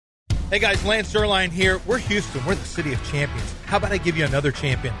Hey guys, Lance Zierlein here. We're Houston. We're the city of champions. How about I give you another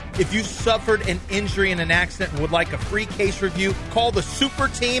champion? If you suffered an injury in an accident and would like a free case review, call the super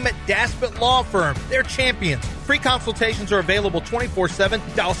team at Daspit Law Firm. They're champions. Free consultations are available 24/7.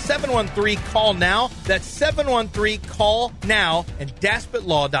 Dial 713-CALL-NOW. That's 713-CALL-NOW and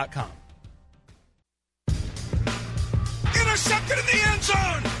DaspitLaw.com. Intercepted in the end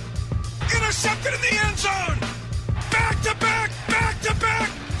zone! Intercepted in the end zone! Back-to-back!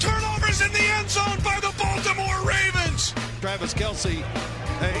 Turnovers in the end zone by the Baltimore Ravens! Travis Kelce,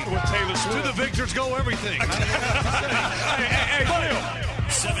 with Taylor Swift. To the victors go everything. hey,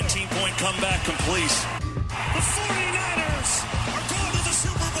 17-point comeback complete. The 49ers are going to the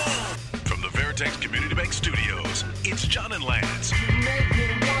Super Bowl! From the Veritex Community Bank Studios, it's John and Lance.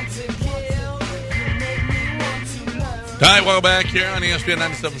 All right, welcome back here on ESPN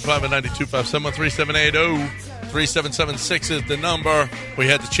 97.5 and 92.5, 713-780-3776 is the number. We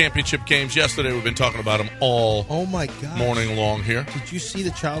had the championship games yesterday. We've been talking about them all morning long here. Did you see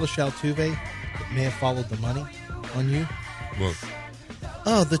the childish Altuve that may have followed the money on you? Look.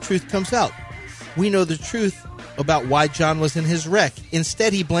 Oh, the truth comes out. We know the truth about why John was in his wreck.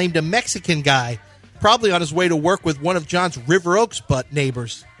 Instead, he blamed a Mexican guy, probably on his way to work with one of John's River Oaks butt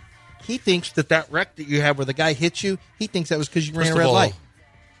neighbors. He thinks that wreck that you had where the guy hit you, he thinks that was because you ran a red light.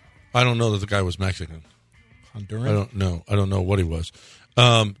 I don't know that the guy was Mexican. Honduran? I don't know what he was.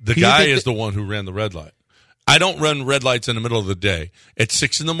 The guy is the one who ran the red light. I don't run red lights in the middle of the day. At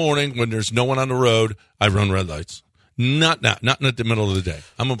 6 in the morning when there's no one on the road, I run red lights. Not in the middle of the day.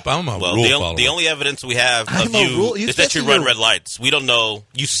 I'm a rule follower. The only evidence we have of you is that you run red lights. We don't know.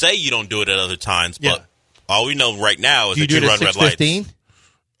 You say you don't do it at other times, but all we know right now is that you run red lights. 6:15?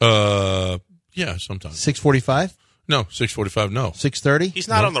 Sometimes. 6:45? No, 6:45. No. 6:30? He's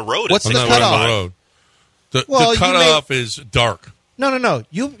not on the road. What's I'm the not cutoff? on the road. The cutoff is dark. No.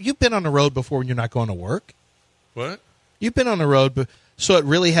 You've been on the road before when you're not going to work. What? You've been on the road, but so it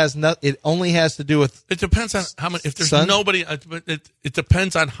really has not. It only has to do with. It depends on how many. If there's nobody, it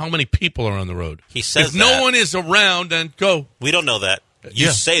depends on how many people are on the road. He says if no one is around, then go. We don't know that.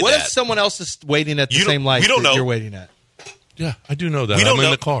 You say what that. What if someone else is waiting at the same light that you're waiting at? Yeah, I do know that. I'm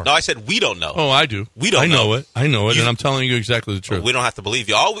in the car. No, I said we don't know. Oh, I do. We don't know. I know it, and I'm telling you exactly the truth. We don't have to believe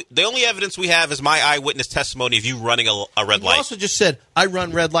you. The only evidence we have is my eyewitness testimony of you running a red light. You also just said, I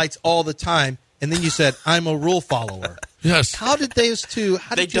run red lights all the time, and then you said, I'm a rule follower. Yes. How did those two,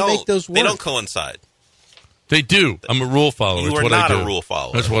 did you make those work? They don't coincide. They do. I'm a rule follower. You are not a rule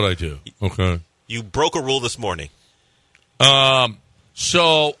follower. That's what I do. Okay. You broke a rule this morning.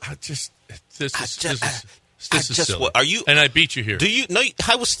 So, this is silly. Are you? And I beat you here. Do you? No,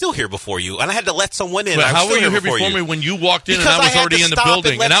 I was still here before you, and I had to let someone in. But how were you here before me when you walked in and I was already in the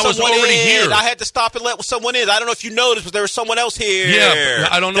building and I was already here? I had to stop and let someone in. I don't know if you noticed, but there was someone else here. Yeah,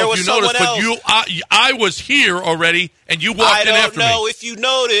 I don't know if you noticed, but I was here already, and you walked in after me. I don't know if you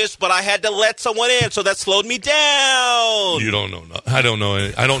noticed, but I had to let someone in, so that slowed me down. You don't know. I don't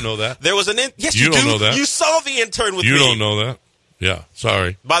know. I don't know that. There was an yes, you do. Don't know that. You saw the intern with me. You don't know that. Yeah,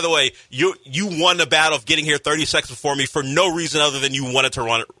 sorry. By the way, you won the battle of getting here 30 seconds before me for no reason other than you wanted to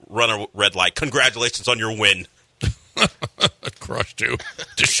run a red light. Congratulations on your win. Crushed you.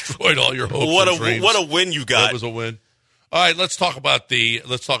 Destroyed all your hopes and dreams. What a win you got. That was a win. All right, let's talk about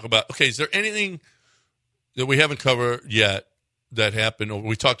okay, is there anything that we haven't covered yet that happened?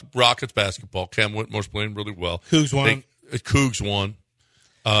 We talked Rockets basketball. Cam Whitmore's playing really well. Cougs won. Cougs won.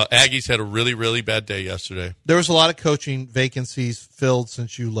 Aggies had a really, really bad day yesterday. There was a lot of coaching vacancies filled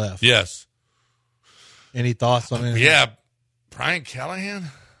since you left. Yes. Any thoughts on it? Yeah. Brian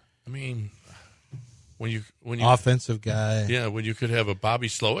Callahan? I mean, when you offensive guy. Yeah, when you could have a Bobby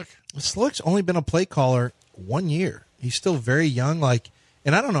Slowick. Slowick's only been a play caller 1 year. He's still very young,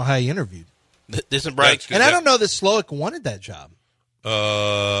 and I don't know how he interviewed. Isn't Brian? And I don't know that Slowick wanted that job.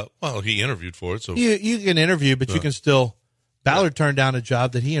 Well, he interviewed for it, so you can interview, but you can still. Ballard turned down a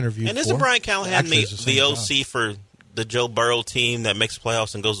job that he interviewed for. And isn't Brian Callahan the OC for the Joe Burrow team that makes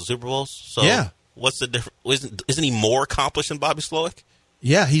playoffs and goes to Super Bowls? So yeah. What's the difference? Isn't he more accomplished than Bobby Slowick?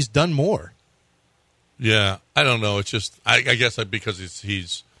 Yeah, he's done more. Yeah, I don't know. It's just I guess because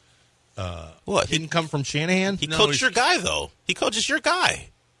he's what? He didn't come from Shanahan? He coached your guy, though. He coaches your guy.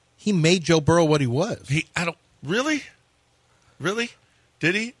 He made Joe Burrow what he was. Really?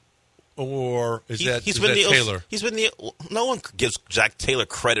 Did he? Or is that Taylor? No one gives Zach Taylor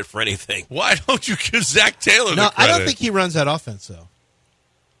credit for anything. Why don't you give Zach Taylor the credit? I don't think he runs that offense, though.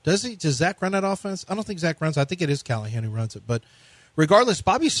 Does he? Does Zach run that offense? I don't think Zach runs it. I think it is Callahan who runs it. But regardless,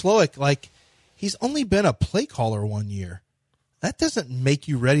 Bobby Slowick, he's only been a play caller 1 year. That doesn't make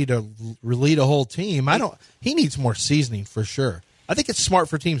you ready to lead a whole team. He needs more seasoning for sure. I think it's smart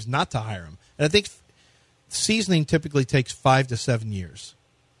for teams not to hire him. And I think seasoning typically takes 5 to 7 years.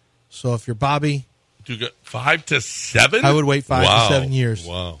 So if you're Bobby, do you get 5 to 7? I would wait 5 to 7 years.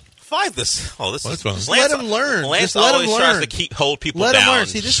 Wow. 5 this. Oh, this is Lance, let him learn. Lance let always him tries learn. to hold people let down. Him learn.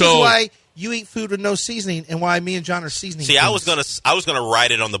 See, this is why you eat food with no seasoning, and why me and John are seasoning. See, things. I was gonna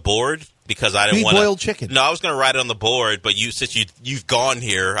write it on the board because I didn't want boiled chicken. No, I was gonna write it on the board, but since you've gone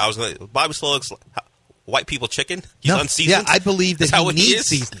here, I was gonna. Bobby Slow looks like white people chicken. He's unseasoned. Yeah, I believe that he needs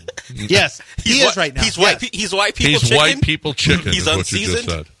seasoning. Yes, he is right now. He's white people chicken. He's white people chicken. He's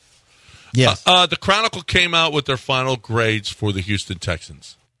unseasoned. Yes. The Chronicle came out with their final grades for the Houston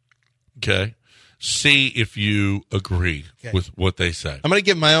Texans. Okay. See if you agree with what they say. I'm going to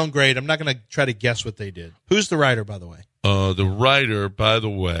give my own grade. I'm not going to try to guess what they did. Who's the writer, by the way? The writer, by the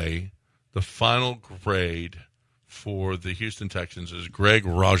way, the final grade for the Houston Texans is Greg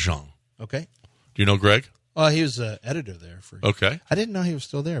Rajan. Okay. Do you know Greg? He was an editor there. Okay. I didn't know he was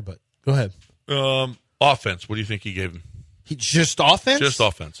still there, but go ahead. Offense. What do you think he gave him? Just offense? Just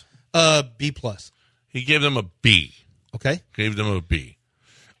offense. B+. He gave them a B. Okay. Gave them a B.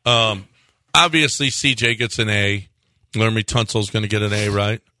 Obviously, CJ gets an A. Laramie Tunsil's going to get an A,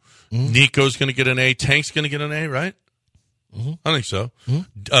 right? Mm-hmm. Nico's going to get an A. Tank's going to get an A, right? Mm-hmm. I think so.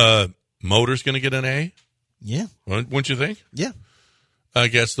 Mm-hmm. Motor's going to get an A. Yeah. Wouldn't you think? Yeah. I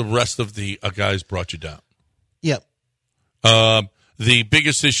guess the rest of the guys brought you down. Yep. The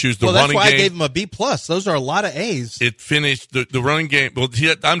biggest issues, the running game. That's why I gave him a B+. Those are a lot of A's. It finished the running game. Well,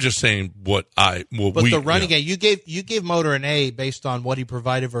 I'm just saying what the running game, you gave Motor an A based on what he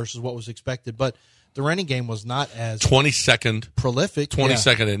provided versus what was expected. But the running game was not as 22nd prolific.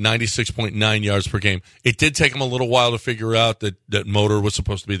 22nd at 96.9 yards per game. It did take him a little while to figure out that Motor was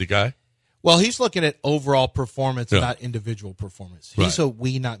supposed to be the guy. Well, he's looking at overall performance, not individual performance. He's a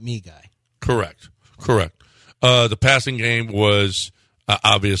we, not me guy. Correct. The passing game was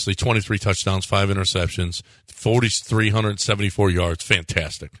obviously 23 touchdowns, 5 interceptions, 4,374 yards.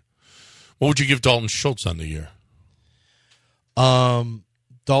 Fantastic. What would you give Dalton Schultz on the year?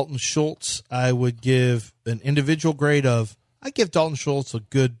 Dalton Schultz, I would give an individual grade of. I give Dalton Schultz a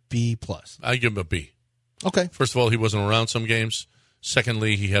good B+. I give him a B. Okay. First of all, he wasn't around some games.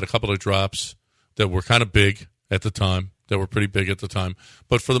 Secondly, he had a couple of drops that were kind of big at the time. That were pretty big at the time.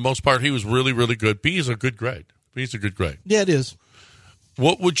 But for the most part, he was really, really good. B is a good grade. B's a good grade. Yeah, it is.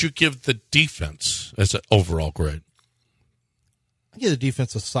 What would you give the defense as an overall grade? I give the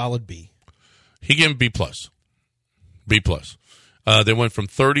defense a solid B. He gave him B+. B+. They went from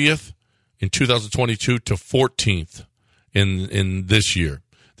 30th in 2022 to 14th in this year.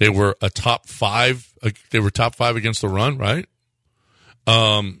 They were a top 5. They were top 5 against the run, right?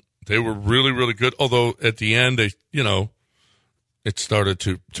 They were really, really good. Although at the end, it started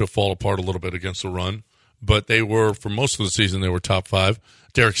to fall apart a little bit against the run. But they were, for most of the season, they were top 5.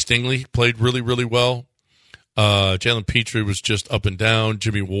 Derek Stingley played really, really well. Jalen Petrie was just up and down.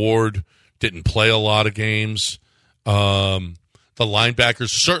 Jimmy Ward didn't play a lot of games. The linebackers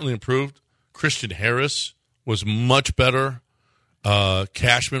certainly improved. Christian Harris was much better.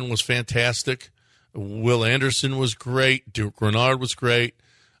 Cashman was fantastic. Will Anderson was great. Duke Grenard was great.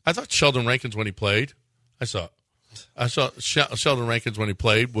 I thought Sheldon Rankins when he played. I saw Sheldon Rankins when he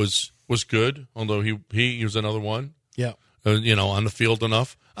played was good, although he was another one. Yeah. On the field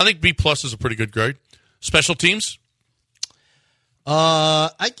enough. I think B+ is a pretty good grade. Special teams?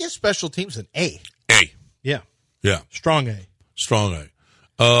 I give special teams an A. A. Yeah. Yeah. Strong A. Strong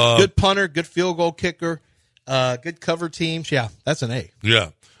A. Good punter, good field goal kicker, good cover teams. Yeah, that's an A.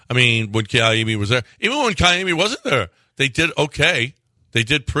 Yeah. I mean, when Kiami was there, even when Kiami wasn't there, they did okay. They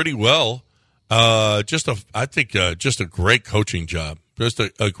did pretty well. I think just a great coaching job. Just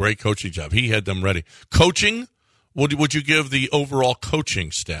a great coaching job. He had them ready. Coaching, what would you give the overall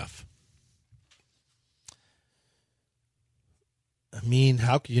coaching staff? I mean,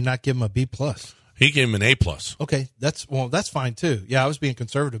 how could you not give him a B+? He gave him an A+. Okay, that's fine too. Yeah, I was being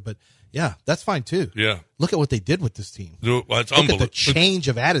conservative, but yeah, that's fine too. Yeah. Look at what they did with this team. It's Look at the change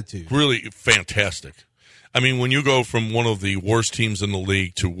of attitude. Really fantastic. I mean, when you go from one of the worst teams in the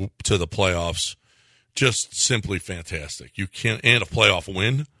league to the playoffs, just simply fantastic. You can't, and a playoff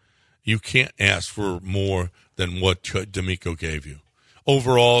win, you can't ask for more than what D'Amico gave you.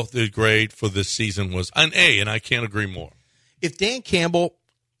 Overall, the grade for this season was an A, and I can't agree more. If Dan Campbell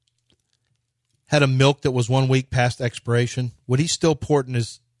had a milk that was 1 week past expiration, would he still pour it in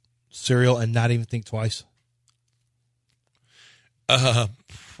his cereal and not even think twice?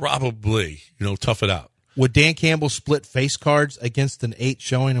 Probably. Tough it out. Would Dan Campbell split face cards against an 8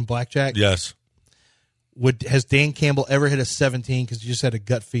 showing in blackjack? Yes. Has Dan Campbell ever hit a 17 because you just had a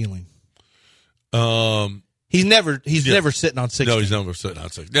gut feeling? He's never sitting on 60. No, he's never sitting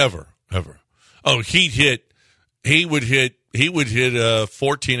on 60. Never, ever. Oh, he would hit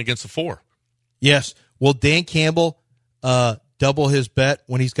 14 against the 4. Yes. Will Dan Campbell double his bet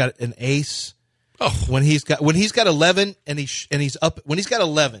when he's got an ace? Oh, when he's got 11 and he's up when he's got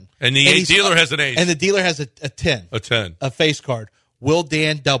 11 and the dealer has an ace and the dealer has a 10, a face card. Will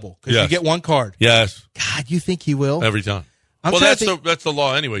Dan double? Because yes. you get one card. Yes. God, you think he will every time? That's the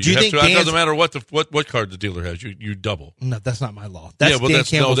law anyway. You have to. It doesn't matter what card the dealer has. You double. No, that's not my law. That's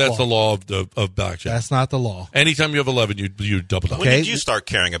the law of blackjack. That's not the law. Anytime you have 11, you double down. When did you start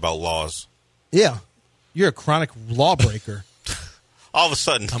caring about laws? Yeah, you're a chronic lawbreaker. All of a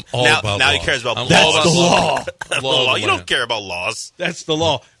sudden, I'm all about now law. he cares about That's the law. law. You don't care about laws. That's the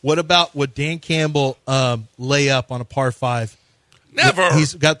law. What about would Dan Campbell lay up on a par 5? Never.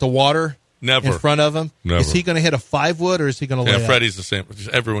 He's got the water. Never. In front of him? Never. Is he going to hit a 5-wood or is he going to lay up? Freddie's the same.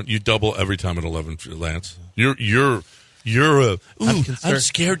 Everyone, you double every time at 11, Lance. I'm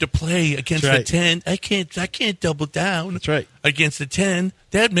scared to play against the 10. I can't double down. That's right. Against the 10.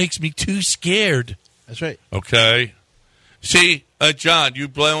 That makes me too scared. That's right. Okay. See, John, you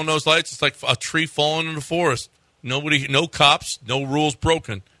play on those lights, it's like a tree falling in the forest. No cops, no rules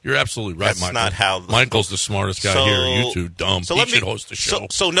broken. You're absolutely right, That's Michael. not how Michael's the smartest guy here. You two dumb. He should host the show.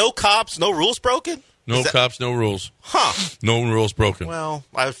 So no cops, no rules broken? No cops, no rules. Huh. No rules broken. Well,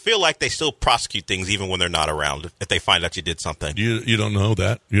 I feel like they still prosecute things even when they're not around if they find out you did something. You don't know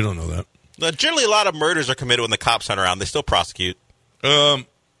that. You don't know that. Generally, a lot of murders are committed when the cops aren't around. They still prosecute.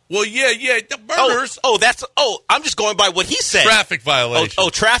 Well, yeah, the murders. I'm just going by what he said. Traffic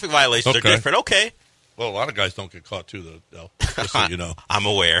violations. Traffic violations are different. Okay. Well, a lot of guys don't get caught too, though. Just so you know, I'm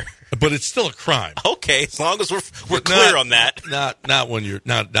aware. But it's still a crime. Okay, as long as we're clear on that. Not when you're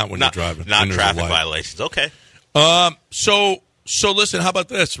not when you're driving. Not traffic violations. Okay. So listen. How about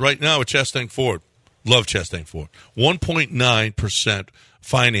this? Right now at Chastang Ford, love Chastang Ford. 1.9%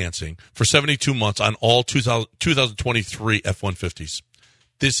 financing for 72 months on all 2023 F-150s.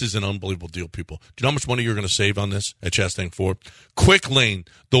 This is an unbelievable deal, people. Do you know how much money you're going to save on this at Chastang Ford? Quick Lane,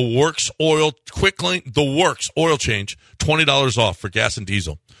 the Works oil change, $20 off for gas and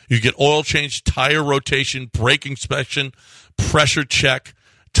diesel. You get oil change, tire rotation, brake inspection, pressure check,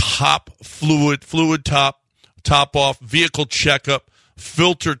 top fluid top off, vehicle checkup,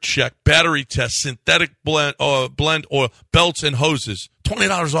 filter check, battery test, synthetic blend oil, belts and hoses.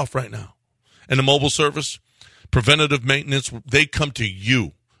 $20 off right now. And the mobile service, preventative maintenance, they come to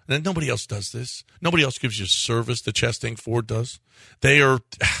you. And nobody else does this. Nobody else gives you service that Chastang Ford does. They're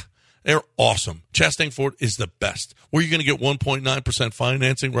awesome. Chastang Ford is the best. Where are you going to get 1.9%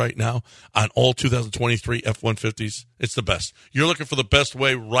 financing right now on all 2023 F-150s? It's the best. You're looking for the best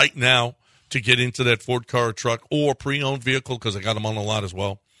way right now to get into that Ford car or truck or pre-owned vehicle, because I got them on a lot as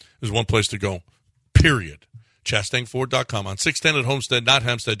well. There's one place to go, period. ChastangFord.com on 610 at Homestead, not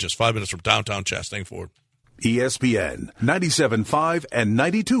Hempstead, just 5 minutes from downtown Chastang Ford. ESPN 97.5 and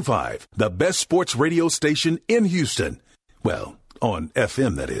 92.5, the best sports radio station in Houston. Well, on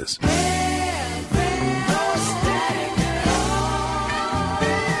FM, that is.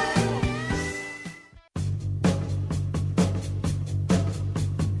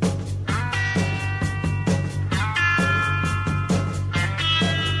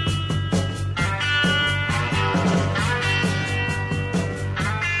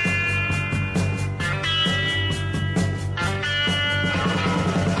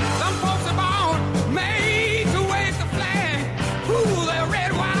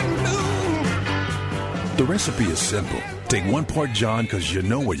 The recipe is simple. Take 1 part John because you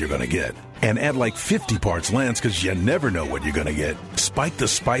know what you're going to get. And add like 50 parts Lance because you never know what you're going to get. Spike the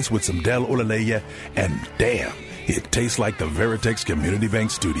spice with some Del Olaleya, and damn, it tastes like the Veritex Community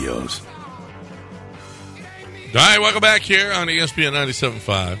Bank Studios. All right, welcome back here on ESPN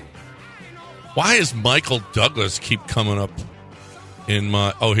 97.5. Why does Michael Douglas keep coming up in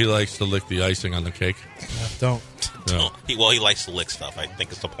my... Oh, he likes to lick the icing on the cake? Don't. No. He likes to lick stuff. I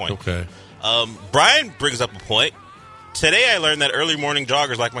think is the point. Okay. Brian brings up a point. Today I learned that early morning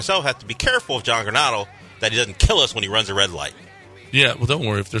joggers like myself have to be careful of John Granado, that he doesn't kill us when he runs a red light. Yeah, well, don't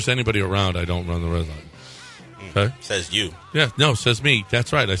worry. If there's anybody around, I don't run the red light. Okay? Says you. Yeah, no, says me.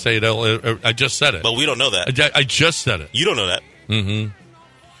 That's right. I say it. I just said it. But we don't know that. I just said it. You don't know that. Mm-hmm.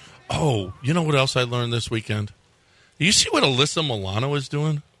 Oh, you know what else I learned this weekend? You see what Alyssa Milano is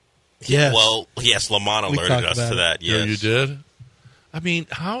doing? Yes. Well, yes, Lamano alerted us to that. Yes. Yeah, you did? I mean,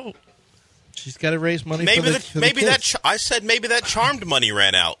 how... She's got to raise money maybe for the kids. I said maybe that Charmed money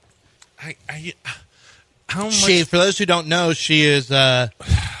ran out. How much? For those who don't know, she is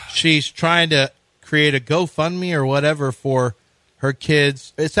she's trying to create a GoFundMe or whatever for her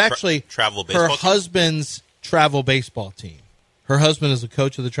kids. It's actually travel her husband's travel baseball team. Her husband is a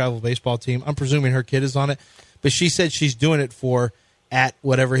coach of the travel baseball team. I'm presuming her kid is on it. But she said she's doing it for at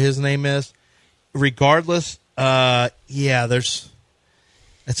whatever his name is. Regardless, it's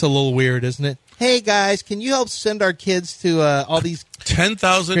a little weird, isn't it? Hey, guys, can you help send our kids to all these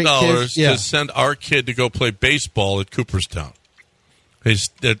 $10,000 to send our kid to go play baseball at Cooperstown,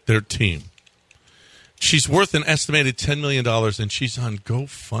 their team. She's worth an estimated $10 million, and she's on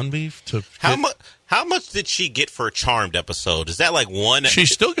GoFundMe. How much did she get for a Charmed episode? Is that like one? She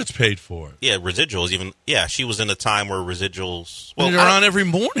still gets paid for it. Yeah, residuals even. Yeah, she was in a time where residuals. Well, they're on every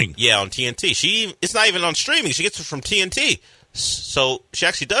morning. Yeah, on TNT. It's not even on streaming. She gets it from TNT. So she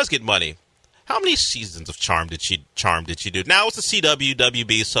actually does get money. How many seasons of Charmed did she do? Now it's the CW,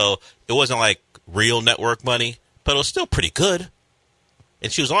 WB, so it wasn't like real network money, but it was still pretty good.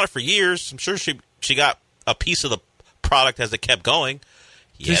 And she was on it for years. I'm sure she got a piece of the product as it kept going.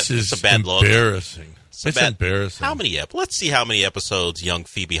 Yeah, this is a bad embarrassing. Look. It's embarrassing. How many? Let's see how many episodes young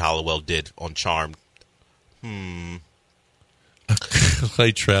Phoebe Halliwell did on Charmed.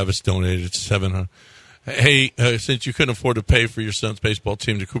 Clay Travis donated $700. Hey, since you couldn't afford to pay for your son's baseball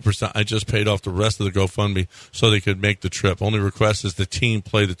team to Cooperstown, I just paid off the rest of the GoFundMe so they could make the trip. Only request is the team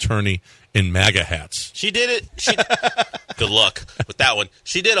play the tourney in MAGA hats. She did it. Good luck with that one.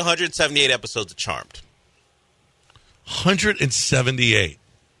 She did 178 episodes of Charmed. 178.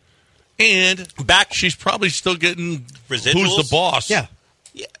 And she's probably still getting residuals. Who's the boss? Yeah.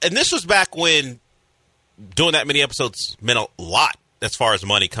 And this was back when doing that many episodes meant a lot as far as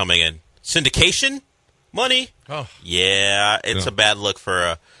money coming in. Syndication money? Oh. Yeah, it's a bad look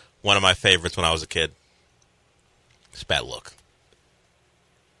for one of my favorites when I was a kid. It's a bad look.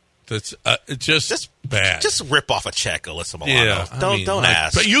 That's just bad. Just rip off a check, Alyssa Milano. Yeah, don't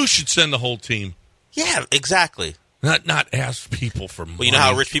ask. But you should send the whole team. Yeah, exactly. Not ask people for money. Well, you know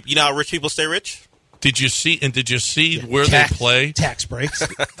how rich people stay rich? Did you see where they play? Tax breaks.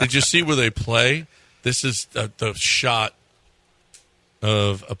 Did you see where they play? This is the shot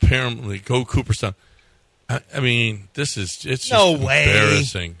of apparently Go Cooperstown. I mean, it's just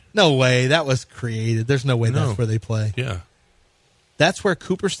embarrassing. No way. That was created. There's no way that's where they play. Yeah. That's where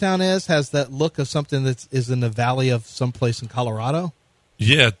Cooperstown is? Has that look of something that is in the valley of someplace in Colorado?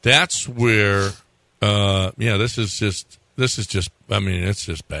 Yeah, that's where this is just I mean, it's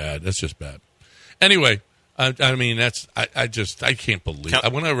just bad. It's just bad. Anyway, I mean, I can't believe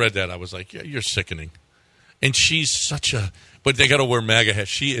when I read that I was like, yeah, you're sickening. And she's such a but they got to wear MAGA hats.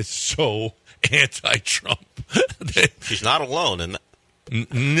 She is so anti-Trump. She's not alone in that.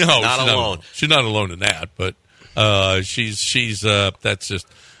 No, not alone. She's not alone in that, but she's that's just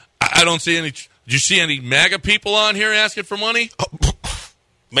I don't see any. Do you see any MAGA people on here asking for money?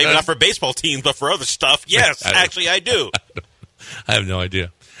 Maybe not for baseball teams, but for other stuff. Yes, actually, I do. I have no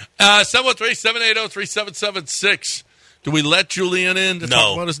idea. 713-780-3776. Do we let Julian in to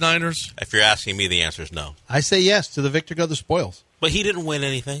talk about his Niners? If you're asking me, the answer is no. I say yes to the victor go the spoils. But he didn't win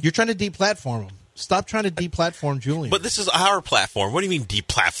anything. You're trying to deplatform him. Stop trying to deplatform Julian. But this is our platform. What do you mean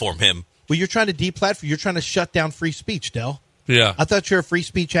deplatform him? Well, you're trying to deplatform. You're trying to shut down free speech, Del. Yeah. I thought you're a free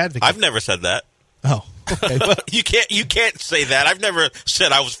speech advocate. I've never said that. Oh, okay. Well, you can't say that. I've never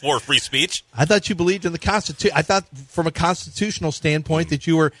said I was for free speech. I thought you believed in the Constitution. I thought from a constitutional standpoint that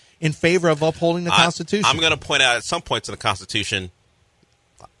you were in favor of upholding the Constitution. I'm going to point out at some points in the Constitution,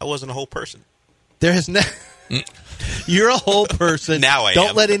 I wasn't a whole person. There has never. You're a whole person. Now I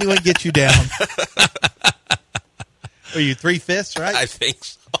Don't am. let anyone get you down. Are you 3/5, right? I think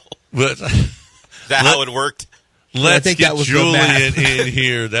so. But, is that how it worked? Let's get Julian in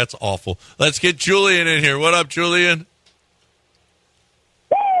here. That's awful. Let's get Julian in here. What up, Julian?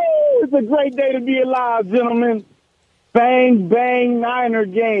 It's a great day to be alive, gentlemen. Bang, bang, Niner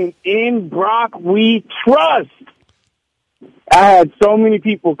game. In Brock we trust. I had so many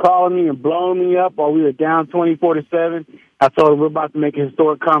people calling me and blowing me up while we were down 24-7. I told them we're about to make a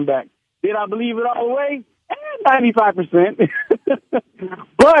historic comeback. Did I believe it all the way? 95%.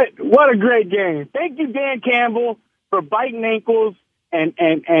 But what a great game. Thank you, Dan Campbell, for biting ankles and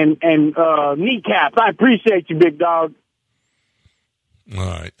kneecaps. I appreciate you, big dog. All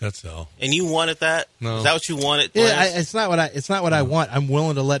right, that's all. And you wanted that? No. Is that what you wanted? Yeah, it's not what I want. I'm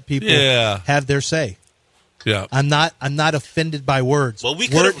willing to let people have their say. Yeah, I'm not offended by words. Well,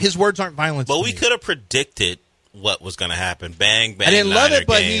 his words aren't violence. But we could have predicted what was going to happen. Bang, bang. I didn't love it,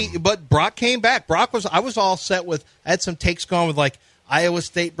 game. but Brock came back. I was all set with. I had some takes going with like Iowa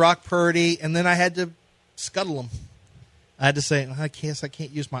State, Brock Purdy, and then I had to scuttle them. I had to say, I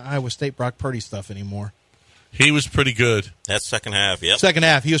can't use my Iowa State Brock Purdy stuff anymore. He was pretty good. That second half, yep. Second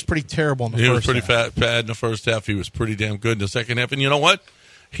half, he was pretty terrible in the first half. He was pretty bad in the first half. He was pretty damn good in the second half. And you know what?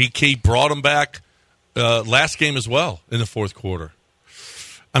 He brought him back last game as well in the fourth quarter.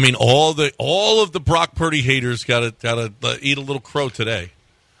 I mean, all of the Brock Purdy haters got to eat a little crow today.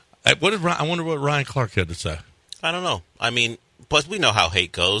 I wonder what Ryan Clark had to say. I don't know. I mean, but we know how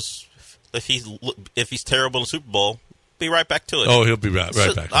hate goes. If he's terrible in the Super Bowl, be right back to it. Oh, he'll be right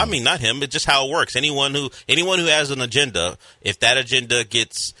back. I mean, not him. It's just how it works. Anyone who has an agenda, if that agenda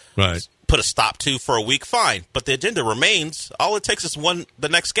gets put a stop to for a week, fine. But the agenda remains. All it takes is the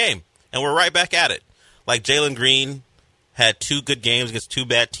next game, and we're right back at it. Like Jalen Green had 2 good games against 2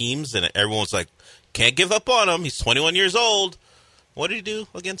 bad teams, and everyone's like, can't give up on him. He's 21 years old. What did he do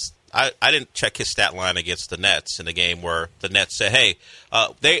against? I didn't check his stat line against the Nets in the game where the Nets said, hey,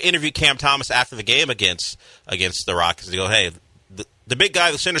 they interviewed Cam Thomas after the game against the Rockets. They go, hey, the big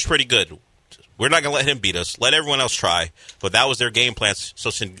guy, the center's pretty good. We're not going to let him beat us. Let everyone else try. But that was their game plan. So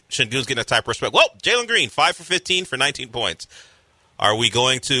Şengün's getting that type of respect. Well, Jalen Green, 5 for 15 for 19 points. Are we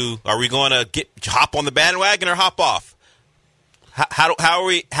going to hop on the bandwagon or hop off? How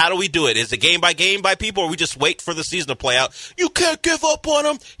do we do it? Is it game by people, or we just wait for the season to play out? You can't give up on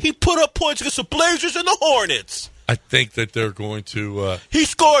him. He put up points against the Blazers and the Hornets. I think that they're going to. He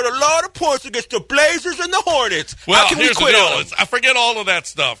scored a lot of points against the Blazers and the Hornets. Well, how can here's we quit the on him? deal. I forget all of that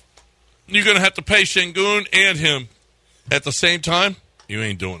stuff. You're going to have to pay Şengün and him at the same time. You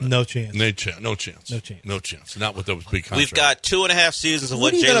ain't doing it. No chance. No chance. Not with those big contracts. We've got 2.5 seasons of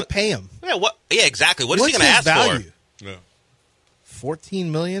what are you going to pay him? Yeah, exactly. What's he going to ask value? for? Yeah. $14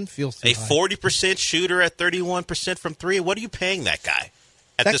 million feels too high. 40% shooter at 31% from 3. What are you paying that guy?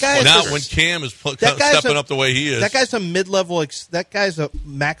 At That this guy point? is Not when Cam is stepping up the way he is. That guy's a mid-level. That guy's a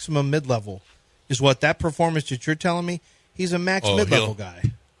maximum mid-level. Is what that performance that you're telling me? He's a max mid-level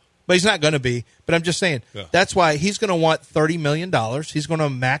guy. But he's not going to be. But I'm just saying, that's why he's going to want $30 million. He's going to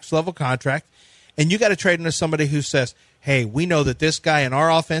have a max-level contract. And you got to trade into somebody who says, hey, we know that this guy in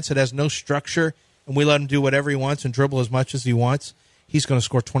our offense that has no structure, and we let him do whatever he wants and dribble as much as he wants, he's going to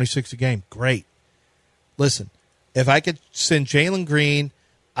score 26 a game. Great. Listen, if I could send Jalen Green,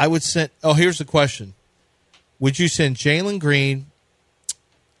 I would send – here's the question. Would you send Jalen Green,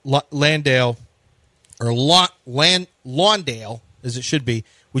 Landale, or Lawndale, as it should be,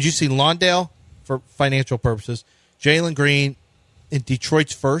 would you see Lawndale for financial purposes, Jalen Green in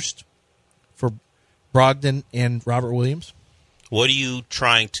Detroit's first for Brogdon and Robert Williams? Why are you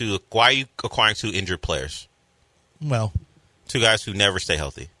acquiring 2 injured players? Well, 2 guys who never stay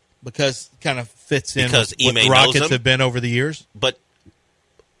healthy. Because it kind of fits in because with what the Rockets have been over the years. But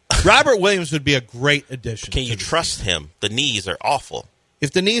Robert Williams would be a great addition. Can you trust him? The knees are awful.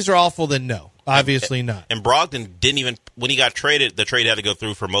 If the knees are awful, then no. Obviously not. And Brogdon didn't even, when he got traded, the trade had to go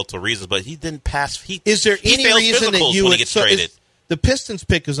through for multiple reasons, but he didn't pass. Is there any reason that you would get traded? The Pistons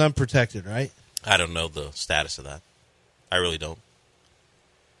pick is unprotected, right? I don't know the status of that. I really don't.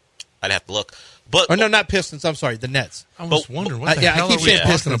 I'd have to look. But no, not Pistons. I'm sorry, the Nets. I was wondering what the hell I keep are we saying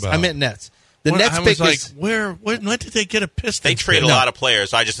talking Pistons. about? I meant Nets. The Nets pick is when did they get a Pistons? They trade a lot of players,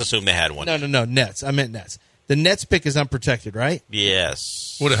 so I just assumed they had one. No, Nets. I meant Nets. The Nets pick is unprotected, right?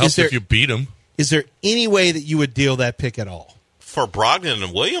 Yes. Would it help if you beat them? Is there any way that you would deal that pick at all? For Brogdon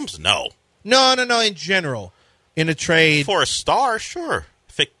and Williams, no. No. In general, in a trade for a star, sure.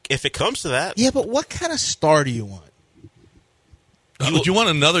 If it comes to that, yeah. But what kind of star do you want? Do you want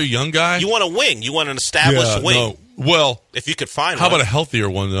another young guy? You want a wing. You want an established wing. No. Well, if you could find how one. about a healthier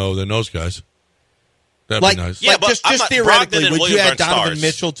one though than those guys? That'd be nice. Yeah, but just theoretically, would you add Donovan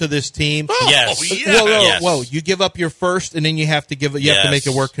Mitchell to this team? Yes. Whoa! You give up your first, and then you have to give it. You have to make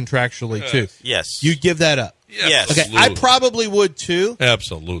it work contractually too. Yes. You give that up. Yes. Okay. I probably would too.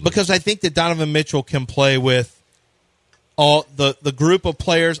 Absolutely. Because I think that Donovan Mitchell can play with all the group of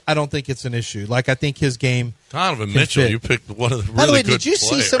players. I don't think it's an issue. Like I think his game. Donovan Mitchell, you picked one of the really good By the way, did you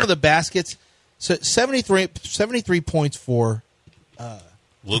see some of the baskets? So 73 points for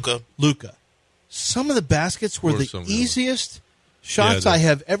Luka. Some of the baskets were the easiest shots I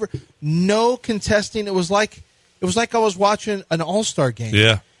have ever. No contesting. It was like I was watching an All-Star game.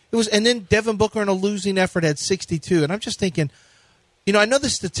 Yeah. It was, and then Devin Booker in a losing effort had 62, and I'm just thinking, I know the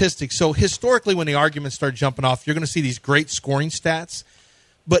statistics. So historically, when the arguments start jumping off, you're going to see these great scoring stats.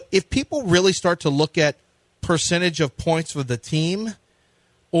 But if people really start to look at percentage of points for the team,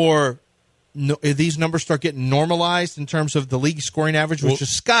 or if these numbers start getting normalized in terms of the league scoring average, which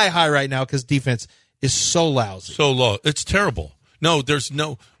is sky high right now because defense is so lousy. So low. It's terrible. No, there's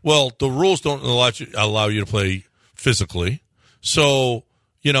no – well, the rules don't allow you to play physically. So,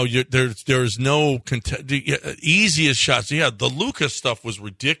 there's no the easiest shots. Yeah, the Lucas stuff was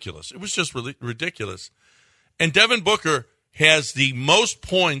ridiculous. It was just really ridiculous. And Devin Booker has the most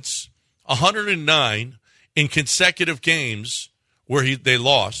points, 109, in consecutive games where they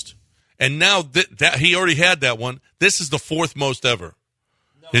lost. And now that he already had that one. This is the fourth most ever.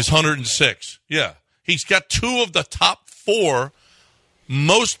 His 106. Yeah. He's got 2 of the top 4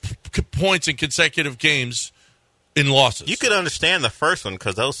 most points in consecutive games in losses. You could understand the first one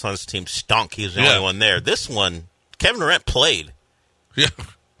because those Suns team stunk. He was the only one there. This one, Kevin Durant played. Yeah.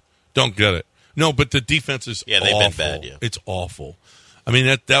 Don't get it. No, but the defense is they've awful. been bad, yeah. It's awful. I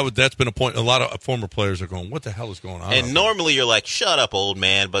mean, that's been a point. A lot of former players are going, what the hell is going on? And normally you're like, shut up, old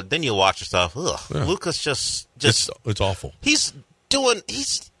man. But then you watch yourself. Ugh, yeah. Luka's just it's awful. He's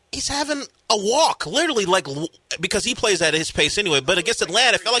having a walk, literally, like, because he plays at his pace anyway. But against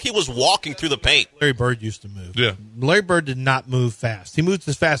Atlanta, it felt like he was walking through the paint. Larry Bird used to move. Yeah. Larry Bird did not move fast. He moved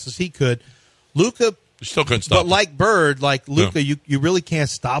as fast as he could. Luka still couldn't stop. But like Bird, like Luka, you really can't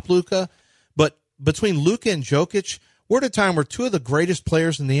stop Luka. But between Luka and Jokic, we're at a time where 2 of the greatest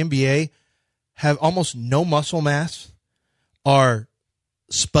players in the NBA have almost no muscle mass, are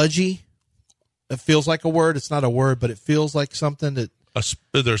spudgy. It feels like a word. It's not a word, but it feels like something that...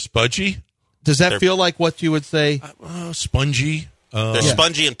 They're spudgy? Does that feel like what you would say? Spongy. They're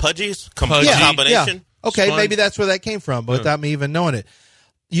spongy and pudgies? Combination? Yeah. Okay, maybe that's where that came from, but without me even knowing it.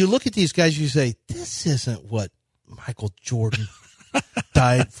 You look at these guys, you say, this isn't what Michael Jordan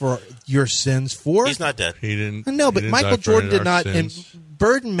died for your sins for. He's not dead. He didn't. No, but Michael Jordan did not. And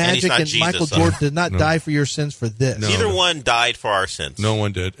Bird and Magic and Jesus, Michael Jordan did not die for your sins for this. No. Neither one died for our sins. No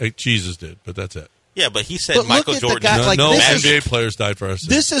one did. Jesus did, but that's it. Yeah, but he said But Michael look at the Jordan. guy, like, no this NBA players died for our sins.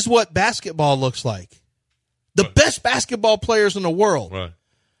 This is what basketball looks like. The best basketball players in the world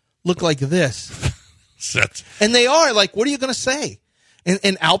look like this. And they are. Like, what are you going to say?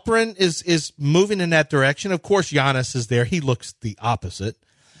 And Alperin is moving in that direction. Of course, Giannis is there. He looks the opposite.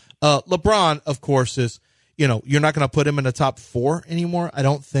 LeBron, of course, is, you're not going to put him in the top 4 anymore, I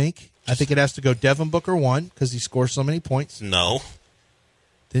don't think. I think it has to go Devin Booker 1 because he scores so many points. No.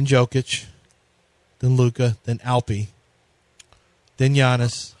 Then Jokic. Then Luka. Then Alpi. Then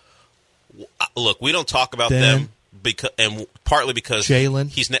Giannis. Look, we don't talk about them partly because Jalen.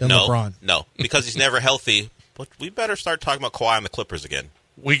 LeBron. No, because he's never healthy. But we better start talking about Kawhi and the Clippers again.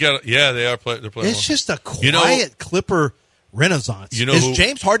 They are. They're playing. It's just a quiet Clipper renaissance. Is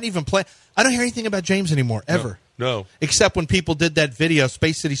James Harden even playing? I don't hear anything about James anymore, ever. No. Except when people did that video,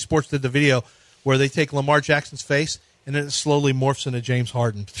 Space City Sports did the video where they take Lamar Jackson's face and then it slowly morphs into James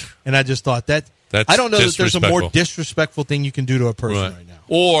Harden. And I just thought that's I don't know that there's a more disrespectful thing you can do to a person right now.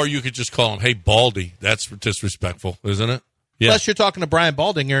 Or you could just call him, hey, Baldy. That's disrespectful, isn't it? Yeah. Unless you're talking to Brian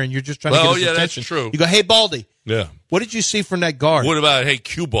Baldinger and you're just trying to get his attention. That's true. You go, hey, Baldy. Yeah. What did you see from that guard? What about, hey,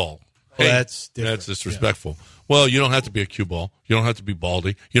 cue ball? Hey, that's different. That's disrespectful. Yeah. Well, you don't have to be a cue ball. You don't have to be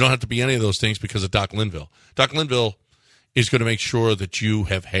Baldy. You don't have to be any of those things because of Doc Linville. Doc Linville is going to make sure that you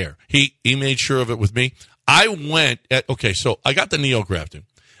have hair. He made sure of it with me. So I got the neografting.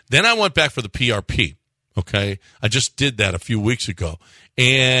 Then I went back for the PRP. Okay. I just did that a few weeks ago.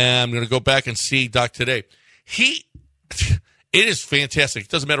 And I'm going to go back and see Doc today. It is fantastic. It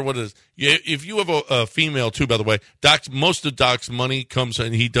doesn't matter what it is. If you have a female, too, by the way, most of Doc's money comes,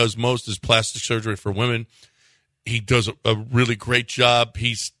 and he does most is plastic surgery for women. He does a really great job.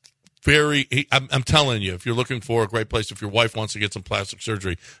 He's I'm telling you, if you're looking for a great place, if your wife wants to get some plastic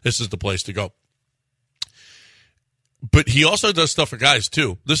surgery, this is the place to go. But he also does stuff for guys,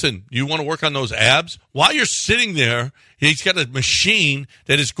 too. Listen, you want to work on those abs? While you're sitting there, he's got a machine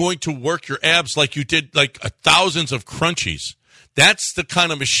that is going to work your abs like you did like thousands of crunchies. That's the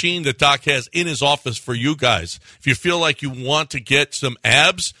kind of machine that Doc has in his office for you guys. If you feel like you want to get some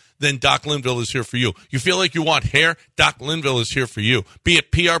abs, then Doc Linville is here for you. You feel like you want hair, Doc Linville is here for you. Be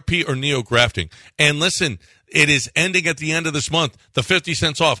it PRP or neografting. And listen, it is ending at the end of this month, the 50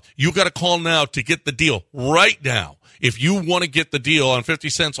 cents off. You got to call now to get the deal right now. If you want to get the deal on 50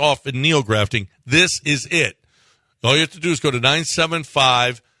 cents off in neografting, this is it. All you have to do is go to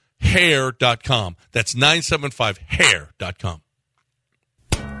 975hair.com. That's 975hair.com.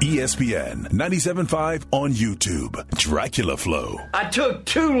 ESPN 97.5 on YouTube. Dracula Flow. I took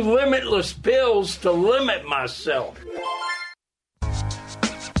 2 limitless pills to limit myself.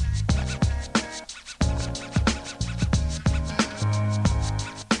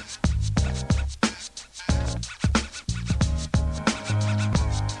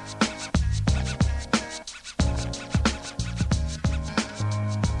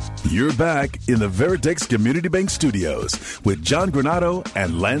 You're back in the Veritex Community Bank Studios with John Granado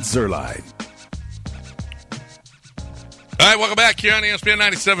and Lance Zerline. All right, welcome back here on ESPN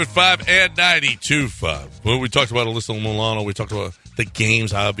 97.5 and 92.5. Well, we talked about Alyssa Milano. We talked about the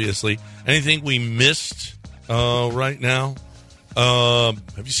games, obviously. Anything we missed right now?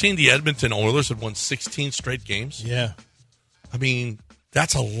 Have you seen the Edmonton Oilers have won 16 straight games? Yeah. I mean,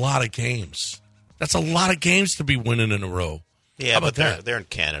 That's a lot of games. That's a lot of games to be winning in a row. Yeah, How about but they're in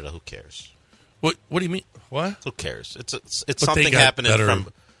Canada. Who cares? What do you mean? What? Who cares? It's But something happening from.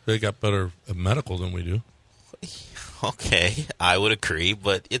 They got better medical than we do. Okay, I would agree,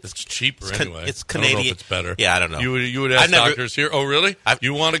 but it's cheaper anyway. It's Canadian. I don't know if it's better. Yeah, I don't know. You would ask doctors here. Oh, really?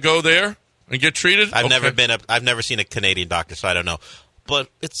 You want to go there and get treated? I've never seen a Canadian doctor, so I don't know. But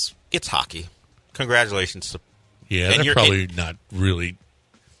it's hockey. Congratulations to. Yeah, they're probably not really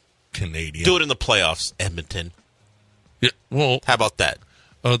Canadian. Do it in the playoffs, Edmonton. Yeah, well, how about that?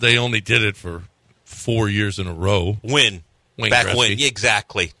 Oh, they only did it for 4 years in a row. Win. Wayne Back Gretzky. when. Yeah,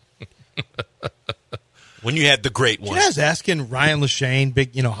 exactly. When you had the great one. You guys asking Ryan Leshane,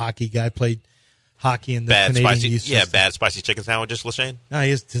 big hockey guy, played hockey in the Canadian youth system. bad spicy chicken sandwiches, Leshane? No, he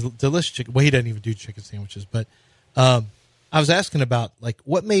has delicious chicken. Well, he doesn't even do chicken sandwiches. But I was asking about,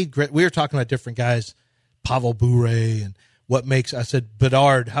 what made we were talking about different guys, Pavel Bure, and what makes, I said,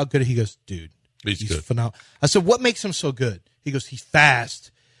 Bedard, how good? He goes, dude, he's good. phenomenal. I said, what makes him so good? He goes, he's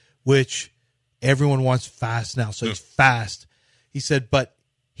fast, which everyone wants fast now. So he's fast. He said, but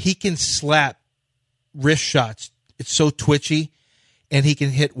he can slap wrist shots. It's so twitchy, and he can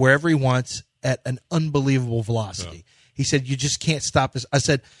hit wherever he wants at an unbelievable velocity. Yeah. He said, you just can't stop this. I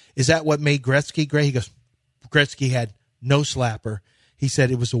said, is that what made Gretzky great? He goes, Gretzky had no slapper. He said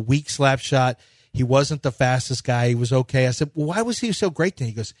it was a weak slap shot. He wasn't the fastest guy. He was okay. I said, well, why was he so great then?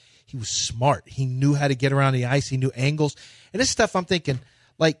 He goes, he was smart. He knew how to get around the ice. He knew angles. And this stuff, I'm thinking,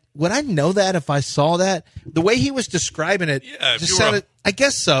 would I know that if I saw that? The way he was describing it just sounded, I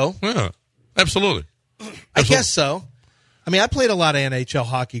guess so. Yeah, absolutely. I guess so. I mean, I played a lot of NHL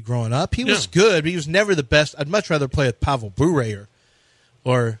hockey growing up. He was good, but he was never the best. I'd much rather play with Pavel Bure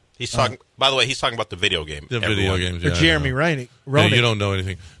or he's talking. By the way, he's talking about the video game. Video games. Or Jeremy Roenick. Yeah, you don't know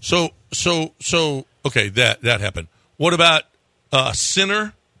anything. So okay, that happened. What about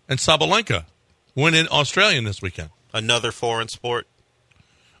Sinner and Sabalenka winning Australian this weekend? Another foreign sport.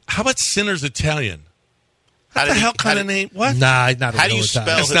 How about Sinner's Italian? What the hell kind of name? What? Nah, he's not a How real do you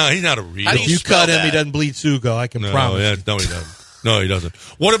Italian. spell He's not a real. How do If you cut him, that? he doesn't bleed Sugo. I can promise. No, he doesn't. No, he doesn't.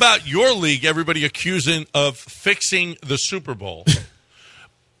 What about your league? Everybody accusing of fixing the Super Bowl.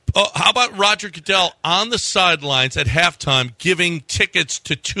 How about Roger Goodell on the sidelines at halftime giving tickets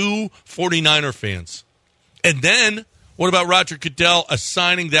to 2 49er fans? And then what about Roger Goodell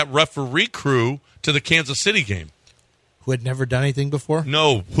assigning that referee crew to the Kansas City game? Who had never done anything before?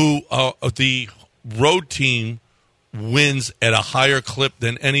 No, who the road team wins at a higher clip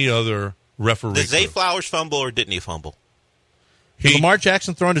than any other referee. Did Zay Flowers fumble or didn't he fumble? Did Lamar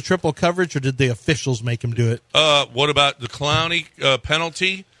Jackson throw into triple coverage, or did the officials make him do it? What about the Clowney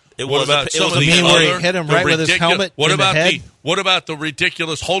penalty? It What was about a- it some was of a the penalty. other? He hit him the right with his ridicu- helmet What in the about head? What about the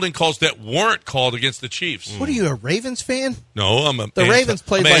ridiculous holding calls that weren't called against the Chiefs? What are you, a Ravens fan? No, I'm a. The Ravens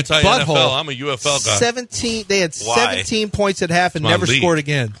played I'm like anti-NFL. butthole. I'm a UFL guy. 17. They had Why? 17 points at half and It's my never league. scored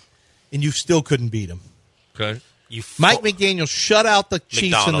again, and you still couldn't beat them. Okay. Mike McDaniel shut out the Chiefs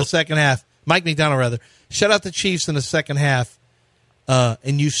in the McDonald. second half. Mike McDonald, rather, shut out the Chiefs in the second half,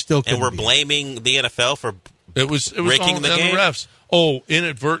 and you still couldn't And we're beat them. blaming the NFL for It was Breaking all the on game? refs. Oh,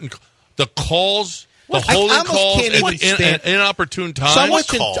 inadvertent. The calls, the What? I holding almost calls can't at even stand- inopportune times. So I'm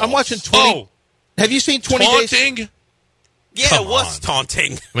calls? watching 20. Oh, Have you seen 20 days? taunting. yeah, Come it was on.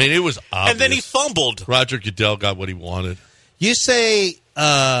 taunting. I mean, it was obvious. And then he fumbled. Roger Goodell got what he wanted. You say,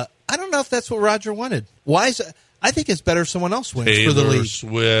 I don't know if that's what Roger wanted. Why is it? I think it's better if someone else wins for the Taylor league.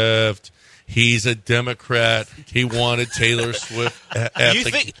 Swift. He's a Democrat. He wanted Taylor Swift. You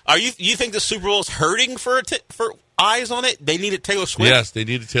think the Super Bowl is hurting for eyes on it? They needed Taylor Swift. Yes, they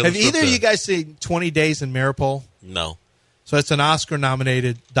needed Taylor Have Swift. either of there. you guys seen 20 Days in Mariupol? No. So it's an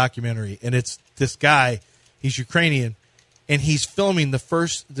Oscar-nominated documentary, and it's this guy. He's Ukrainian, and he's filming the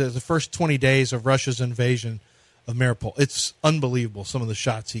first 20 days of Russia's invasion of Mariupol. It's unbelievable, some of the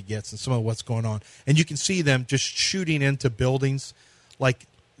shots he gets and some of what's going on. And you can see them just shooting into buildings, like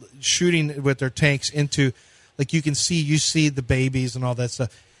shooting with their tanks into, like you see the babies and all that stuff.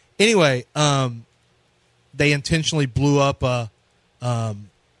 Anyway, they intentionally blew up a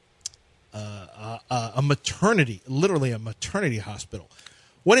maternity, literally a maternity hospital.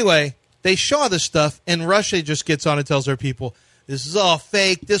 Well, anyway, they show this stuff, and Russia just gets on and tells their people, this is all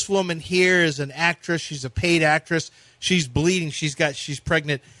fake. This woman here is an actress. She's a paid actress. She's bleeding. She's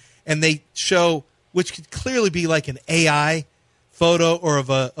pregnant. And they show, which could clearly be like an AI photo or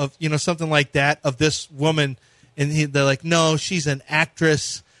of something like that of this woman. And they're like, no, she's an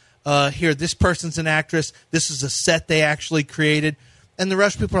actress. Here, this person's an actress. This is a set they actually created. And the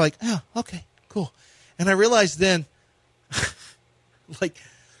Russian people are like, oh, okay, cool. And I realized then, like,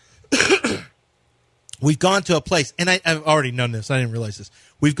 we've gone to a place, and I've already known this. I didn't realize this.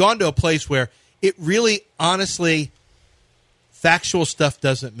 We've gone to a place where it really, honestly, factual stuff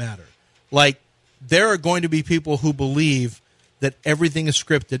doesn't matter. Like, there are going to be people who believe that everything is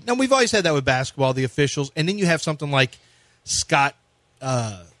scripted. Now, we've always had that with basketball, the officials, and then you have something like Scott,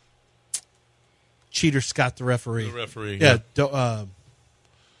 Cheater Scott, the referee. The referee. Yeah.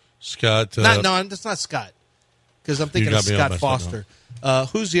 Scott. No, that's not Scott. Because I'm thinking of Scott Foster.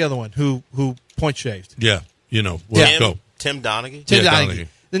 Who's the other one who point shaved? Yeah, go. Tim Donaghy. Tim Donaghy.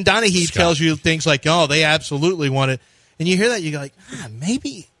 Then Donaghy tells you things like, "Oh, they absolutely want it," and you hear that, you go like,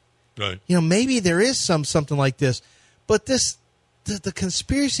 maybe, right? Maybe there is something like this, but the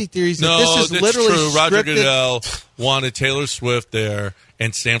conspiracy theories that this is that's literally true. Roger scripted. Goodell wanted Taylor Swift there,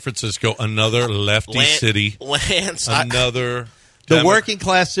 and San Francisco, another lefty city, The working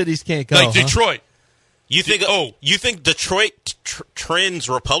class cities can't go, like Detroit. You think Detroit trends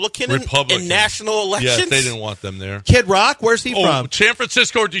Republican in national elections? Yes, they didn't want them there. Kid Rock, where's he from? San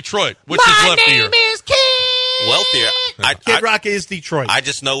Francisco or Detroit? Which is leftier? My name is Kid. Wealthier. Kid Rock is Detroit. I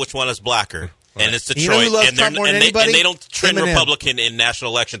just know which one is blacker. Right. And it's Detroit. You know who loves Trump more than anybody? And they don't trend Eminem. Republican in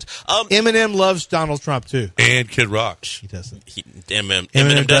national elections. Eminem loves Donald Trump, too. And Kid Rock. He doesn't.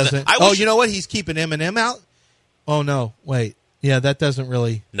 Eminem doesn't. You know what? He's keeping Eminem out? Oh, no. Wait. Yeah, that doesn't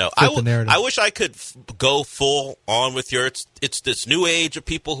really fit the narrative. I wish I could go full on with your it's this new age of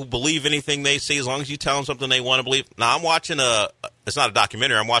people who believe anything they see as long as you tell them something they want to believe. Now, I'm watching it's not a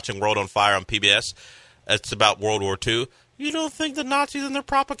documentary. I'm watching World on Fire on PBS. It's about World War II. You don't think the Nazis and their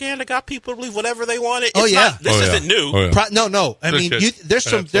propaganda got people to believe whatever they wanted? This isn't new. Oh, yeah. No. I mean, there's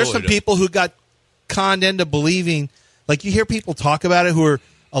some people who got conned into believing. Like, you hear people talk about it who are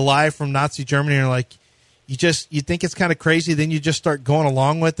alive from Nazi Germany and are like, you think it's kind of crazy, then you just start going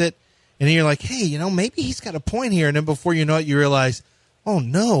along with it, and then you're like, hey, maybe he's got a point here, and then before you know it, you realize, oh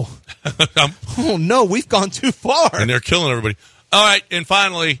no, we've gone too far, and they're killing everybody. All right, and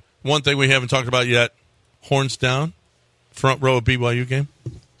finally, one thing we haven't talked about yet: horns down, front row of BYU game.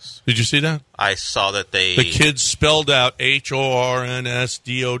 Did you see that? I saw that the kids spelled out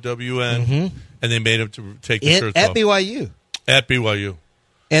HORNSDOWN, and they made them to take the shirts at off BYU. At BYU,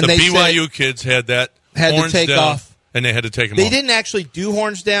 and the BYU kids had that. Had horns to take down, off, and they had to take them They off. didn't actually do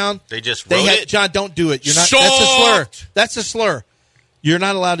horns down. They just wrote it. John, don't do it. You're not. Soft. That's a slur. You're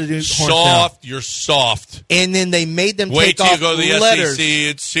not allowed to do horns soft. down. You're soft. And then they made them Wait take till off you go to the letters. SEC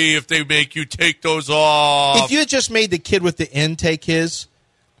and see if they make you take those off. If you had just made the kid with the N take his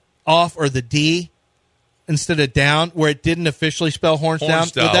off, or the D instead of down, where it didn't officially spell horns down,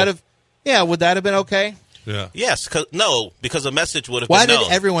 would that have been okay? Yeah. Yes, because the message would have Why been did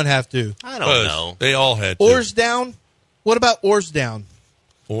known. everyone have to? I don't know. They all had to. Oars down? What about oars down?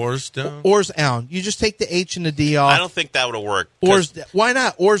 Oars down? Oars down. You just take the H and the D off. I don't think that would have worked. Why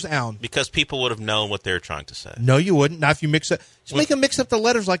not? Oars down. Because people would have known what they were trying to say. No, you wouldn't. Not if you mix it. Just make them mix up the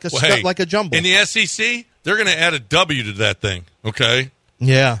letters like a jumble. In the SEC, they're going to add a W to that thing, okay?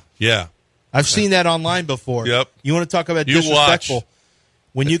 Yeah. Yeah. I've seen that online before. Yep. You want to talk about You disrespectful? watch.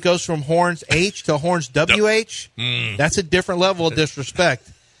 When you goes from horns H to horns WH, that's a different level of disrespect.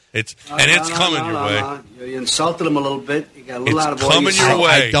 It's coming your way. You insulted him a little bit. You got a little out of order. Coming your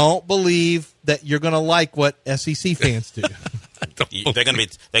way. I don't believe that you're going to like what SEC fans do. They're going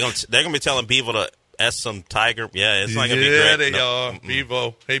to be telling Bevo to S some tiger. Yeah, it's not going to be great. Yeah, they are.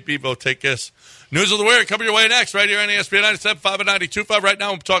 Bevo. Hey, Bevo, take this. News of the Weird coming your way next, right here on ESPN 97.5 and 92.5. Right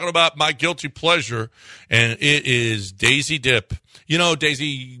now I'm talking about my guilty pleasure, and it is Daisy Dip. You know,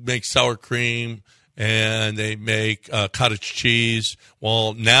 Daisy makes sour cream, and they make cottage cheese.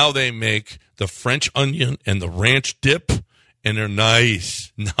 Well, now they make the French onion and the ranch dip, and they're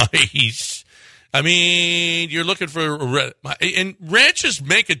nice. Nice. I mean, you're looking for and ranches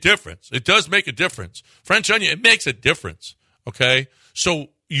make a difference. It does make a difference. French onion, it makes a difference. Okay? So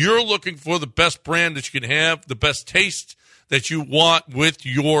you're looking for the best brand that you can have, the best taste that you want with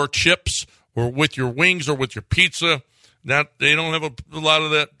your chips or with your wings or with your pizza. They don't have a lot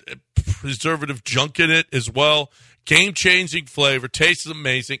of that preservative junk in it as well. Game-changing flavor. Tastes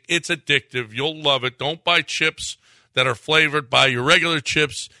amazing. It's addictive. You'll love it. Don't buy chips that are flavored. Buy your regular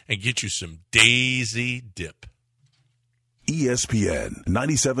chips and get you some Daisy Dip. ESPN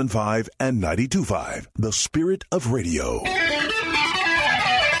 97.5 and 92.5, the spirit of radio.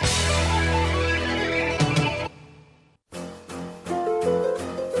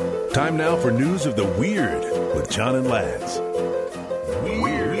 Time now for news of the weird with John and Lance.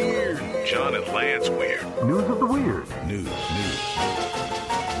 Weird. John and Lance Weird. News of the weird. News.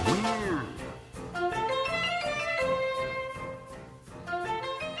 Weird.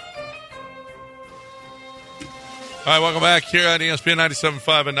 All right, welcome back here on ESPN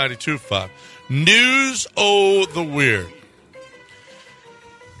 97.5 and 92.5. News o' the weird.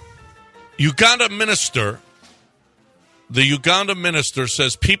 The Uganda minister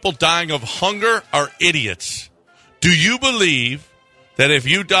says people dying of hunger are idiots. Do you believe that if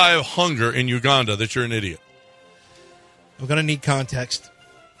you die of hunger in Uganda that you're an idiot? I'm going to need context.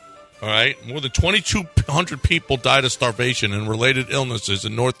 All right. More than 2,200 people died of starvation and related illnesses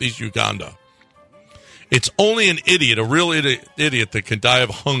in northeast Uganda. It's only an idiot, a real idiot, that can die of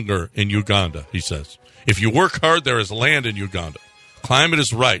hunger in Uganda, he says. If you work hard, there is land in Uganda. Climate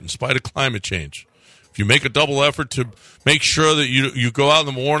is right in spite of climate change. If you make a double effort to make sure that you go out in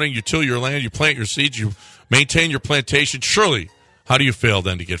the morning, you till your land, you plant your seeds, you maintain your plantation, surely, how do you fail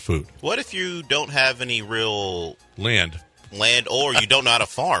then to get food? What if you don't have any real land or you don't know how to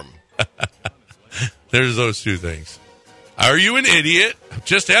farm? There's those two things. Are you an idiot?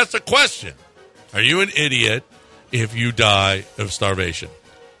 Just ask the question. Are you an idiot if you die of starvation?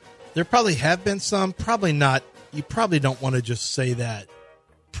 There probably have been some. Probably not. You probably don't want to just say that.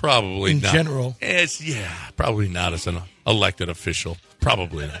 Probably in not. general. Probably not as an elected official.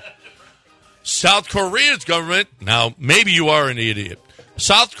 Probably not. South Korea's government, now maybe you are an idiot.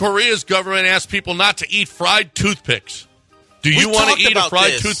 South Korea's government asked people not to eat fried toothpicks. Do you want to eat a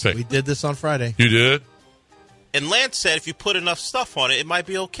fried toothpick? We did this on Friday. You did? And Lance said if you put enough stuff on it, it might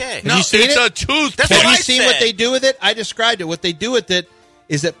be okay. No, it's a toothpick. That's what Have I you seen said. what they do with it? I described it. What they do with it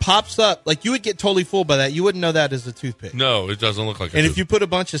is it pops up. Like, you would get totally full by that. You wouldn't know that as a toothpick. No, it doesn't look like a And toothpick. if you put a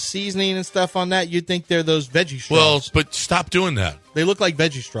bunch of seasoning and stuff on that, you'd think they're those veggie straws. Well, but stop doing that. They look like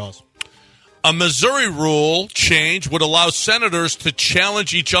veggie straws. A Missouri rule change would allow senators to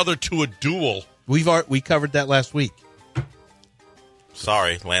challenge each other to a duel. We covered that last week.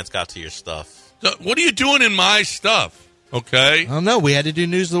 Sorry, Lance got to your stuff. What are you doing in my stuff? Okay. I don't know. We had to do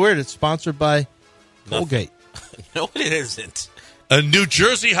News of the Weird. It's sponsored by Colgate. No, it isn't. A New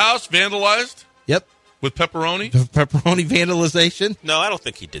Jersey house vandalized? Yep. With pepperoni? Pepperoni vandalization? No, I don't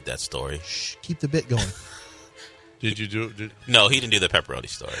think he did that story. Shh, keep the bit going. Did you do it? No, he didn't do the pepperoni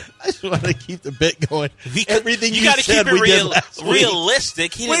story. I just want to keep the bit going. Everything you gotta said keep it we did last week.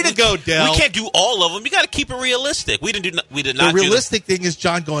 realistic. Way to go, Del. We can't do all of them. You got to keep it realistic. We did not. The realistic thing is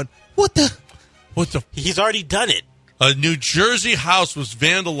John going, What the? He's already done it. A New Jersey house was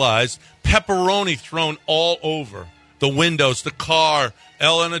vandalized, pepperoni thrown all over the windows, the car,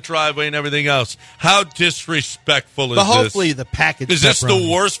 L in the driveway, and everything else. How disrespectful is But this? hopefully the package Is this pepperoni.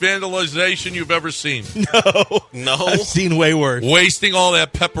 the worst vandalization you've ever seen? No. I've seen way worse. Wasting all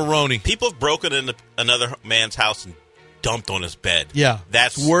that pepperoni. People have broken into another man's house and dumped on his bed. Yeah.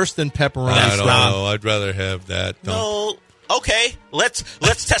 That's worse than pepperoni. I don't know. I'd rather have that. No. Okay, let's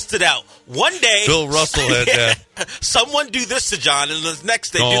test it out. One day, Bill Russell had that. Someone do this to John, and the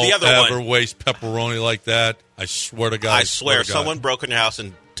next day Don't do the other ever one. waste pepperoni like that. I swear to God. I swear, to God. someone broke in your house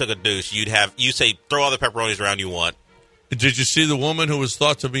and took a douche. You say throw all the pepperonis around you want. Did you see the woman who was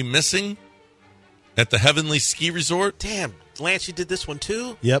thought to be missing at the Heavenly Ski Resort? Damn, Lance, you did this one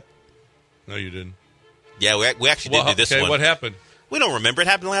too? Yep. No, you didn't. Yeah, we actually did do this okay, one. what happened? We don't remember. It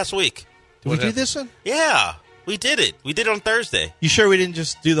happened last week. Did we do this one? Yeah, we did it. We did it on Thursday. You sure we didn't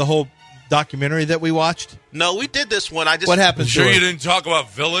just do the whole documentary that we watched? No, we did this one. What happened? Sure to you her? didn't talk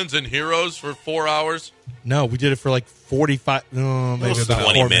about villains and heroes for 4 hours? No, we did it for like 45. No, maybe It was about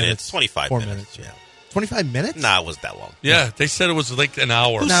 20 4 minutes. 25 4 minutes. Yeah. 25 minutes? Nah, it wasn't that long. Yeah, they said it was like an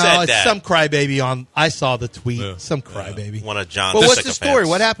hour. Who no, said it's that? some crybaby on. I saw the tweet. Yeah. Some crybaby. One of John's Well, what's the sycophants. story?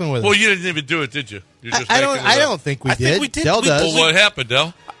 What happened with Well, it? you didn't even do it, did you? You're just I making don't. it I up. don't think we I did. think we did. Del We- does. Well, what happened,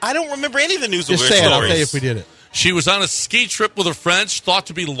 Del? I don't remember any of the news Just of say weird it. I'll stories. tell you if we did it. She was on a ski trip with her friends, thought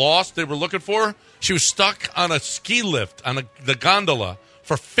to be lost. They were looking for her. She was stuck on a ski lift on the gondola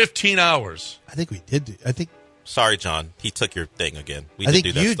for 15 hours. I think we did. I think. Sorry, John. He took your thing again. We I did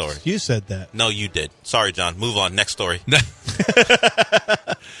think do that story. you said that. No, you did. Sorry, John. Move on. Next story. Do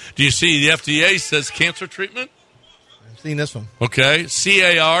you see the FDA says cancer treatment? I've seen this one. Okay,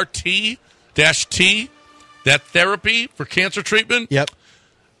 CART-T, that therapy for cancer treatment Yep.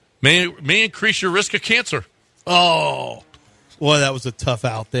 may increase your risk of cancer. Oh, boy, that was a tough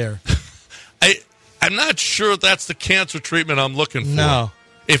out there. I'm not sure that's the cancer treatment I'm looking for. No.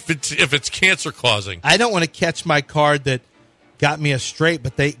 If it's cancer causing. I don't want to catch my card that got me a straight,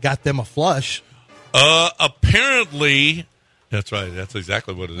 but they got them a flush. Apparently, that's right. That's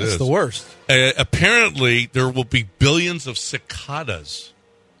exactly what it is. That's the worst. Apparently, there will be billions of cicadas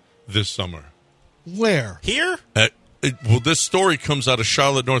this summer. Where? Here? Well, this story comes out of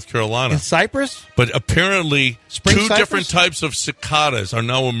Charlotte, North Carolina. In Cyprus? But apparently, Spring two Cypress? different types of cicadas are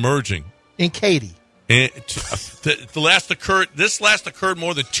now emerging. In Katy. And this last occurred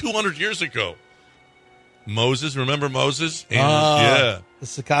more than 200 years ago. Moses, remember Moses? And, yeah. The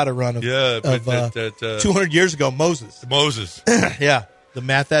cicada run of, that 200 years ago, Moses. Moses. Yeah. The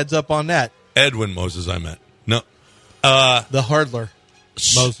math adds up on that. Edwin Moses, I meant. No. The hurdler,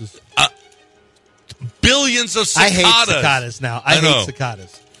 Moses. Billions of cicadas. I hate cicadas now. I hate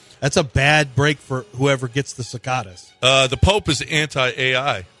cicadas. That's a bad break for whoever gets the cicadas. The Pope is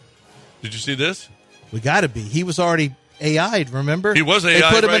anti-AI. Did you see this? We got to be. He was already AI'd, remember? He was AI. They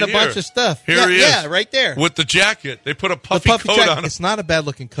put him right in a bunch of stuff. Here he is. Yeah, right there. With the jacket. They put a puffy coat jacket, on him. It's not a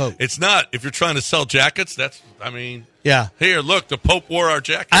bad-looking coat. It's not. If you're trying to sell jackets, yeah. Here, look, the Pope wore our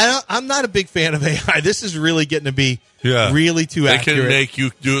jacket. I'm not a big fan of AI. This is really getting to be really too accurate. They can make you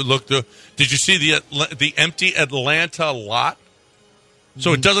do it look. Did you see the empty Atlanta lot?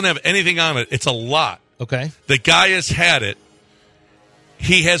 So it doesn't have anything on it. It's a lot. Okay. The guy has had it.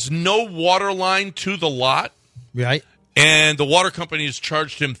 He has no water line to the lot. Right. And the water company has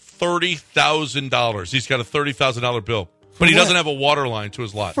charged him $30,000. He's got a $30,000 bill. But he doesn't have a water line to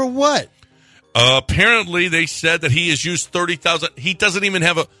his lot. For what? Apparently, they said that he has used $30,000. He doesn't even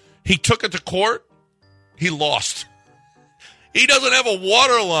have he took it to court. He lost. He doesn't have a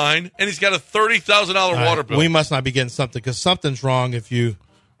water line, and he's got a $30,000 water bill. We must not be getting something, because something's wrong if you...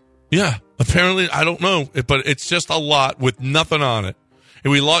 Yeah, apparently, I don't know, but it's just a lot with nothing on it.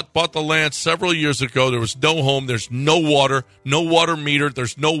 And we bought the land several years ago. There was no home. There's no water meter.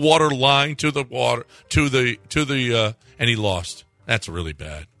 There's no water line to the water, and he lost. That's really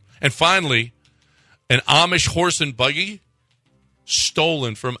bad. And finally, an Amish horse and buggy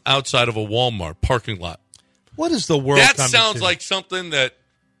stolen from outside of a Walmart parking lot. What is the world That coming sounds to? like something that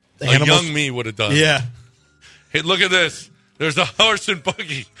Animals? a young me would have done. Yeah. Hey, look at this. There's a horse and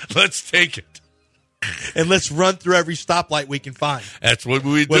buggy. Let's take it. And let's run through every stoplight we can find. That's what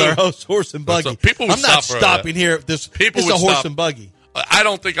we do. With our horse and buggy. People would I'm not stop stopping here. It's a horse and buggy. I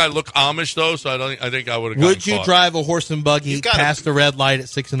don't think I look Amish, though, so I think I would have Would you caught. drive a horse and buggy past the red light at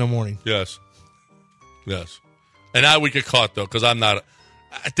 6 a.m? Yes. And I would get caught, though, because I'm not.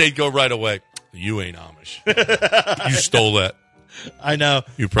 They'd go right away. You ain't Amish. You stole that. I know.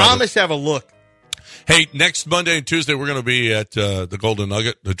 You probably. Amish have a look. Hey, next Monday and Tuesday, we're going to be at the Golden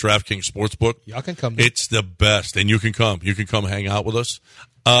Nugget, the DraftKings Sportsbook. Y'all can come. It's the best, and you can come. You can come hang out with us.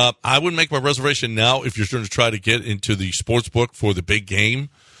 I would make my reservation now if you're going to try to get into the Sportsbook for the big game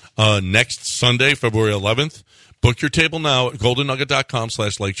next Sunday, February 11th. Book your table now at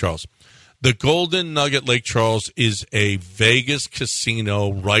goldennugget.com/Lake Charles. The Golden Nugget Lake Charles is a Vegas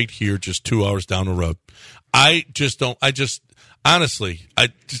casino right here, just 2 hours down the road.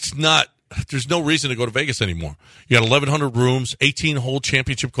 There's no reason to go to Vegas anymore. You got 1,100 rooms, 18-hole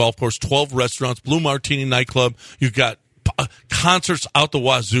championship golf course, 12 restaurants, Blue Martini nightclub. You've got concerts out the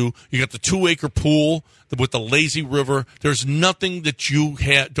wazoo. You got the 2-acre pool with the lazy river. There's nothing that you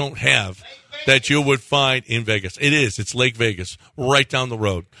don't have that you would find in Vegas. It's Lake Vegas, right down the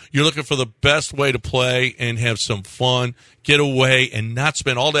road. You're looking for the best way to play and have some fun, get away, and not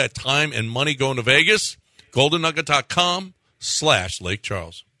spend all that time and money going to Vegas. GoldenNugget.com/Lake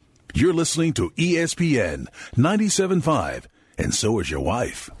Charles. You're listening to ESPN 97.5, and so is your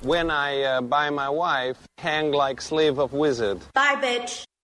wife. When I buy my wife, hang like slave of wizard. Bye, bitch.